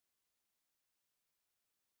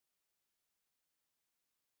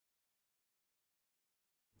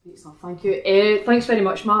Great stuff, thank you. Thanks very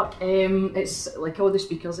much, Mark. It's like all the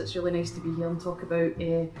speakers, it's really nice to be here and talk about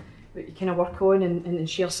what you kind of work on and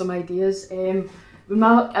share some ideas. When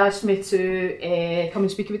Mark asked me to come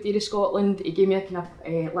and speak about Dearest Scotland, he gave me a kind of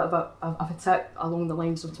little bit of a tip along the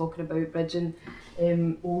lines of talking about bridging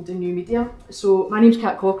old and new media. So my name's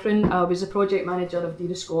Cat Cochrane. I was the project manager of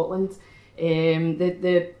Dearest Scotland.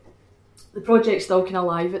 The project's still kind of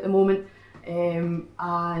live at the moment,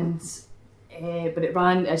 but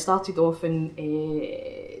it started off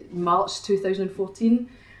in March 2014,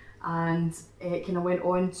 and it kind of went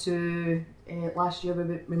on to last year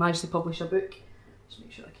we managed to publish a book. Just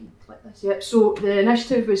make sure I can click this. Yep. So the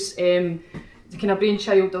initiative was the kind of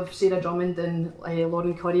brainchild of Sarah Drummond and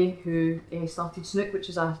Lauren Curry, who started Snook, which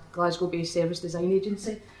is a Glasgow-based service design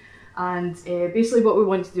agency. And basically what we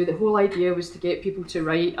wanted to do, the whole idea was to get people to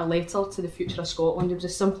write a letter to the future of Scotland. It was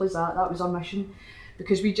as simple as that. That was our mission,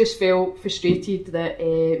 because we just felt frustrated that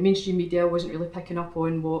mainstream media wasn't really picking up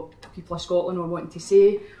on what people of Scotland were wanting to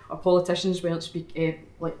say, or politicians weren't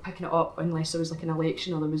like picking it up unless there was like an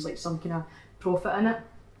election or there was like some kind of profit in it.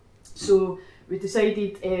 So we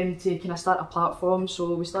decided to kind of start a platform.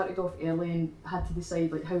 So we started off early and had to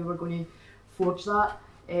decide like how we were going to forge that.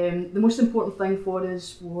 The most important thing for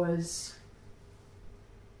us was,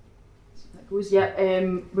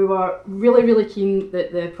 we were really keen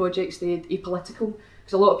that the project stayed apolitical,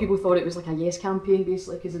 because a lot of people thought it was like a yes campaign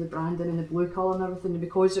basically because of the branding and the blue colour and everything, and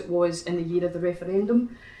because it was in the year of the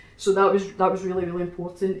referendum. So that was really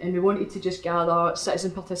important, and we wanted to just gather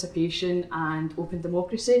citizen participation and open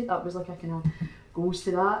democracy. That was like a kind of goes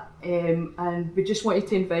to that, and we just wanted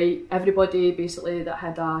to invite everybody basically that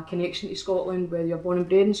had a connection to Scotland, whether you're born and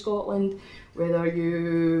bred in Scotland, whether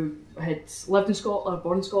you had lived in Scotland or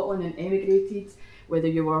born in Scotland and emigrated, whether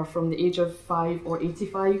you were from the age of 5 or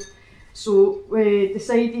 85. So we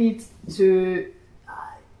decided to,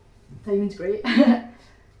 timing's great,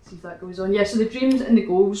 see if that goes on. Yeah, so the dreams and the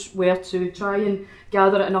goals were to try and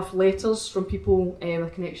gather enough letters from people with a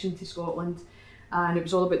connection to Scotland, and it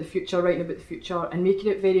was all about the future, writing about the future and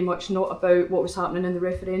making it very much not about what was happening in the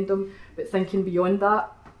referendum, but thinking beyond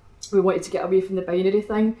that. We wanted to get away from the binary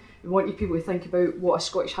thing. We wanted people to think about what a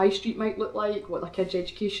Scottish high street might look like, what their kids'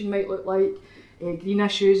 education might look like, green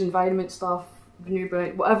issues, environment stuff,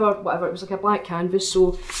 renewable, whatever. It was like a blank canvas,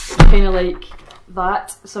 so kind of like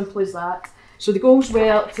that, simple as that. So the goals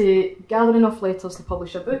were to gather enough letters to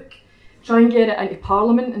publish a book, try and get it into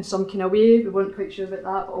Parliament in some kind of way, we weren't quite sure about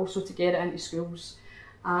that, but also to get it into schools.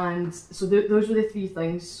 And so those were the three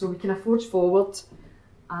things. So we kind of forged forward,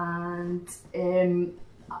 and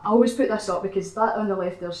I always put this up because that on the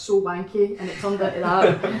left there is so wanky, and it turned into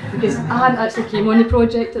that because I hadn't actually came on the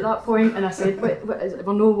project at that point, and I said, what is it?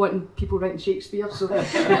 We're not wanting people writing Shakespeare, so I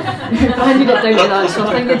handed it down to that. So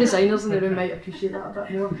I think the designers in the room might appreciate that a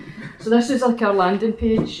bit more. So this is like our landing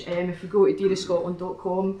page. If you go to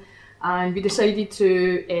dearestscotland.com, and we decided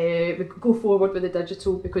to go forward with the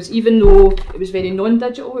digital, because even though it was very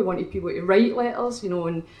non-digital, we wanted people to write letters, you know,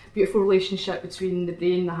 and beautiful relationship between the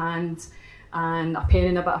brain, the hand, and a pen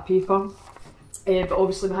and a bit of paper. But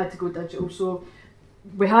obviously we had to go digital, so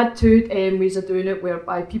we had two ways of doing it,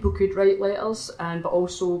 whereby people could write letters but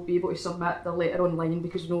also be able to submit their letter online,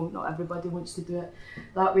 because you know not everybody wants to do it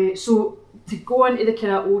that way. So to go into the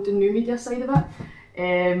kind of old and new media side of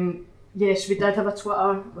it, yes, we did have a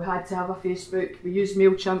Twitter, we had to have a Facebook, we used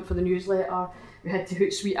MailChimp for the newsletter, we had to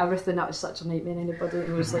Hootsuite everything. That was such a nightmare. Anybody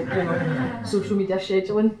who was like, you know, social media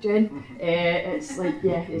scheduling, Jen, it's like,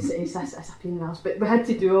 yeah, it's a pain in the ass, but we had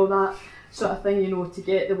to do all that sort of thing, you know, to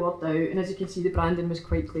get the word out. And as you can see, the branding was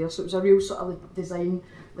quite clear, so it was a real sort of like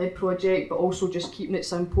design-led project, but also just keeping it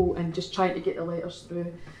simple and just trying to get the letters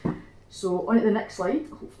through. So on to the next slide,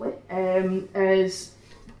 hopefully, is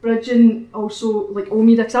bridging also like old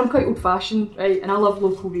media, because I'm quite old-fashioned, right, and I love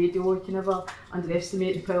local radio. You can never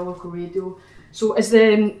underestimate the power of local radio. So as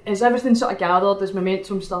everything sort of gathered, as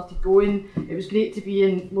momentum started going, it was great to be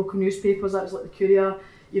in local newspapers. That was like the Courier,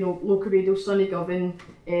 you know, local radio, Sunny Govan,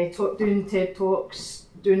 doing TED Talks,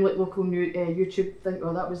 doing like local YouTube thing.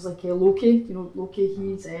 Well, that was like Loki, you know, Loki,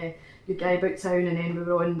 he's a good guy about town, and then we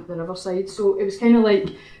were on the Riverside. So it was kind of like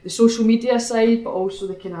the social media side, but also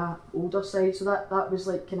the kind of older side. So that was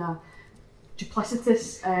like kind of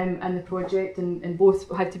duplicitous in the project, and both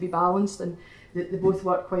had to be balanced, and they both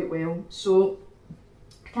worked quite well. So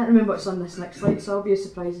I can't remember what's on this next slide, so I'll be as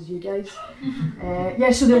surprised as you guys. Yeah,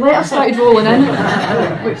 so the letters started rolling in,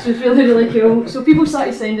 which was really cool. So people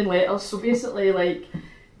started sending letters. So basically, like,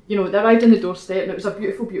 you know, they arrived on the doorstep, and it was a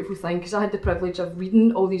beautiful thing, because I had the privilege of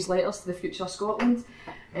reading all these letters to the future of Scotland.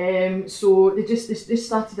 So they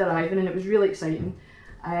started arriving, and it was really exciting.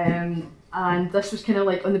 and this was kind of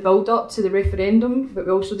like on the build up to the referendum, but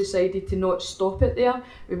we also decided to not stop it there.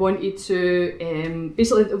 We wanted to,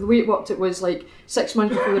 basically the way it worked, it was like 6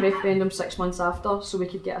 months before the referendum, 6 months after, so we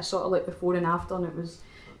could get a sort of like before and after, and it was,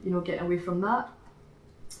 you know, getting away from that.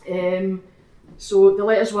 So the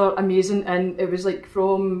letters were amazing, and it was like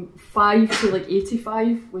from 5 to like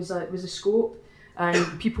 85 was a scope,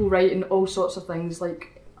 and people writing all sorts of things.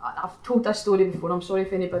 Like, I've told this story before, I'm sorry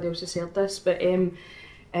if anybody else has heard this, but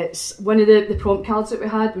it's one of the prompt cards that we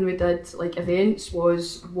had when we did like events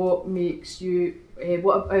was, what makes you,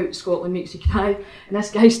 what about Scotland makes you cry? And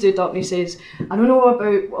this guy stood up and he says, I don't know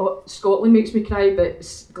about what Scotland makes me cry,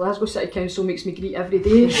 but Glasgow City Council makes me greet every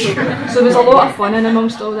day. So there's a lot of fun in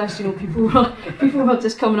amongst all this, you know, people were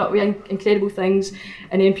just coming up with incredible things,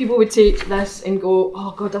 and then people would take this and go,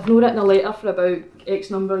 oh God, I've not written a letter for about X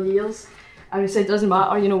number of years. And we said, doesn't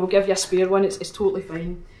matter, you know, we'll give you a spare one, it's totally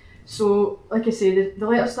fine. So, like I say, the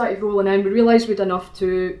letters started rolling in. We realised we'd enough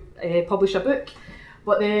to publish a book,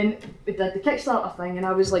 but then we did the Kickstarter thing, and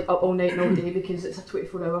I was like up all night and all day because it's a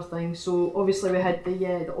 24-hour thing. So obviously we had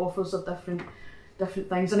the offers of different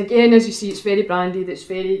things, and again, as you see, it's very branded. It's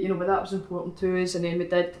very, you know, but that was important to us. And then we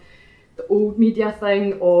did the old media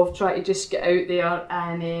thing of trying to just get out there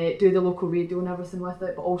and do the local radio and everything with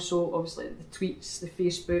it, but also obviously the tweets, the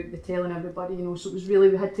Facebook, the telling everybody, you know. So it was really,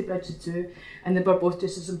 we had to bridge the two, and they were both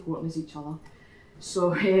just as important as each other.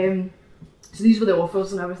 So so these were the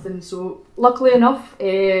offers and everything. So luckily enough,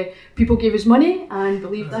 people gave us money and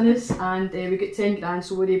believed in us, and we got 10 grand,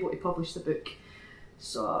 so we were able to publish the book.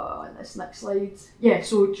 So this next slide, yeah.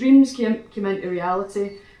 So dreams came into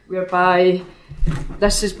reality, whereby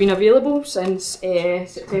this has been available since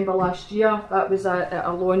September last year. That was at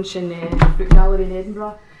a launch in the Book Gallery in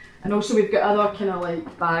Edinburgh, and also we've got other kind of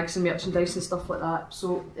like bags and merchandise and stuff like that.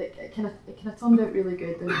 So it kind of turned out really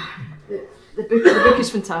good, and the book is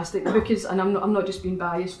fantastic. The book is, and I'm not just being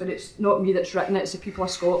biased, but it's not me that's written it; it's the people of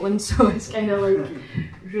Scotland. So it's kind of like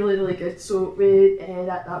really good. So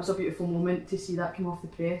that was a beautiful moment to see that come off the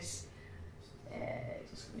press.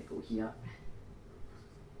 Just going to go here.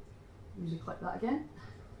 Usually click that again.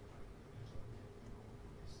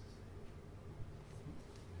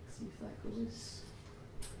 See if that goes.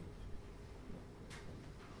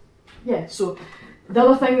 Yeah, so the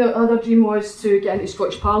other dream was to get into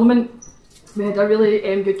Scottish Parliament. We had a really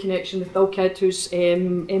good connection with Bill Kidd, who's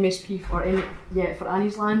MSP for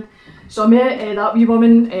Annie's Land. So I met that wee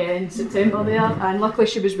woman in September there, and luckily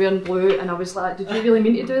she was wearing blue, and I was like, did you really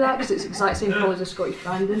mean to do that? Because it's the exact same colour as the Scottish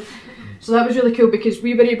branding. So that was really cool, because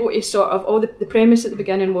we were able to sort of, all the premise at the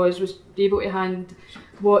beginning was be able to hand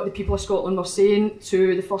what the people of Scotland were saying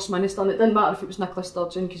to the First Minister, and it didn't matter if it was Nicola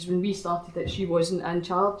Sturgeon, because when we started it she wasn't in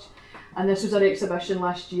charge. And this was our exhibition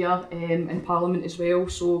last year in Parliament as well,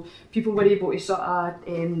 so people were able to sort of,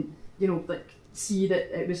 you know, like see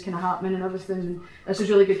that it was kind of happening and everything. And this was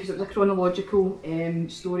really good because it was a chronological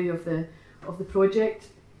story of the project.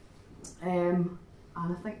 And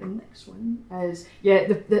I think the next one is, yeah,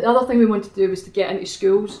 the other thing we wanted to do was to get into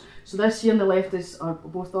schools. So this here on the left is, or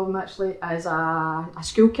both of them actually, is a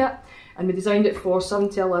school kit. And we designed it for 7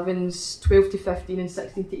 to 11s, 12 to 15 and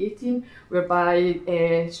 16 to 18,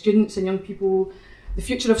 whereby students and young people, the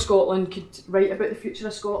future of Scotland, could write about the future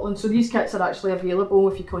of Scotland. So these kits are actually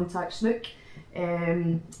available if you contact Snook.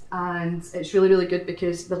 And it's really good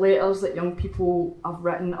because the letters that young people have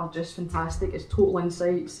written are just fantastic. It's total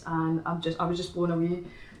insights, and I was just blown away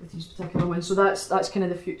with these particular ones. So that's kind of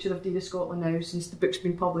the future of Dearest Scotland now, since the book's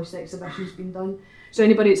been published, the exhibition's been done. So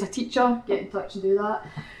anybody that's a teacher, get in touch and do that.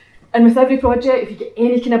 And with every project, if you get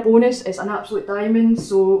any kind of bonus, it's an absolute diamond.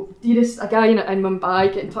 So Dearest, a guy in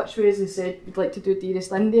Mumbai get in touch with us and said, we'd like to do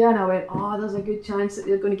Dearest India, and I went, oh, there's a good chance that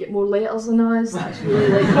they're going to get more letters than us. That's really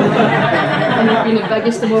like, and they've been the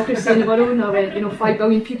biggest democracy in the world, and I went, you know, 5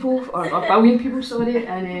 billion people, or billion people, sorry,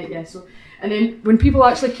 and yeah, so. And then when people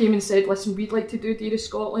actually came and said, listen, we'd like to do Dearest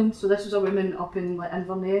Scotland, so this was a woman up in like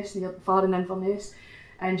Inverness, far in Inverness,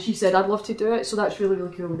 and she said, I'd love to do it, so that's really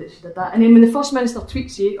cool that she did that. And then when the First Minister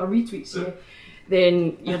tweets you, or retweets you,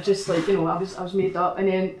 then you're just like, you know, I was made up. And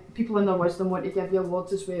then people in their wisdom want to give you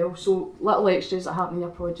awards as well, so little extras that happen in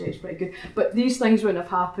your project is pretty good. But these things wouldn't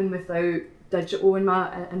have happened without digital in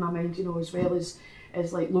my mind, you know, as well as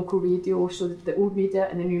like local radio, so the old media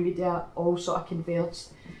and the new media all sort of converged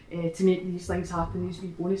to make these things happen, these wee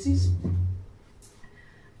bonuses.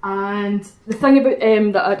 And the thing about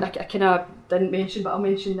that I kind of didn't mention, but I'll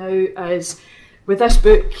mention now, is with this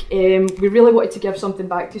book, we really wanted to give something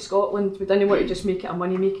back to Scotland. We didn't want to just make it a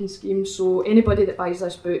money-making scheme. So anybody that buys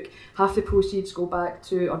this book, half the proceeds go back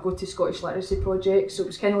to, or go to Scottish literacy projects. So it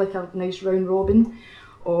was kind of like a nice round robin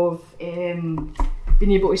of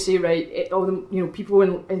being able to say, right, all the people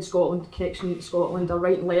in Scotland, Connection to Scotland, are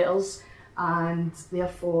writing letters, and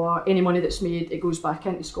therefore any money that's made, it goes back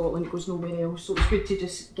into Scotland, it goes nowhere else. So it's good to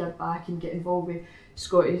just give back and get involved with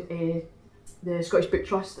the Scottish Book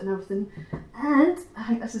Trust and everything. And I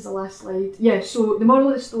think this is the last slide. Yeah, so the moral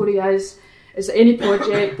of the story is that any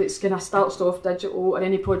project that's kind of starts off digital, or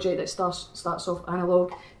any project that starts off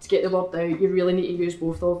analogue, to get the word out, you really need to use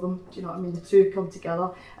both of them. Do you know what I mean? The two come together.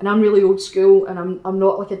 And I'm really old school, and I'm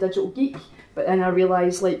not like a digital geek, but then I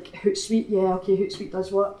realised like Hootsuite, yeah, okay, Hootsuite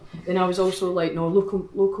does work. Then I was also like, no,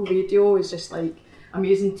 local radio is just like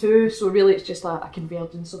amazing too. So really it's just a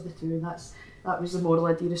convergence of the two, and that was the moral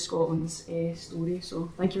of Dearest Scotland's story.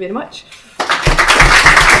 So thank you very much.